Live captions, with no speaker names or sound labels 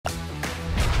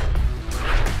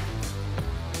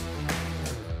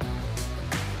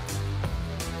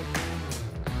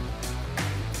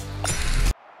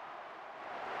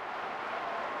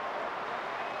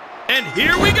And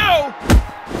here we go.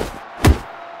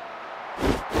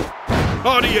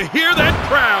 Oh, do you hear that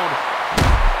crowd?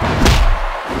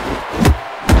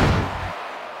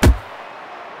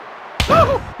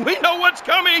 Oh, we know what's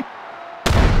coming.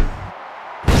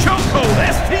 Chokehold,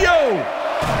 STO.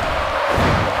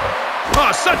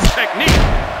 Oh, such technique.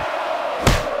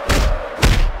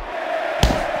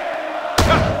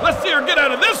 Let's see her get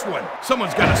out of this one.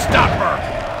 Someone's got to stop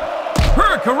her.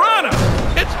 Hurricanrana.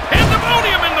 It's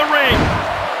pandemonium in the ring.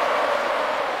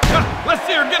 Let's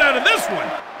see her get out of this one.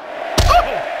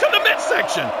 Oh, to the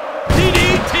midsection.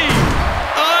 DDT.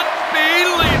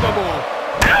 Unbelievable.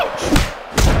 Ouch.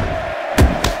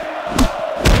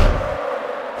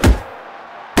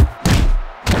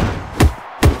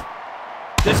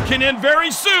 This can end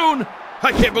very soon.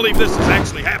 I can't believe this is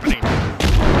actually happening.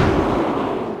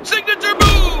 Signature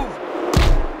move.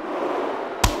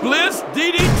 Bliss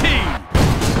DDT.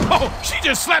 Oh, she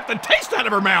just slapped the taste out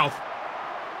of her mouth.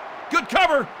 Good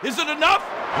cover. Is it enough?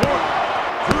 1,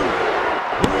 2,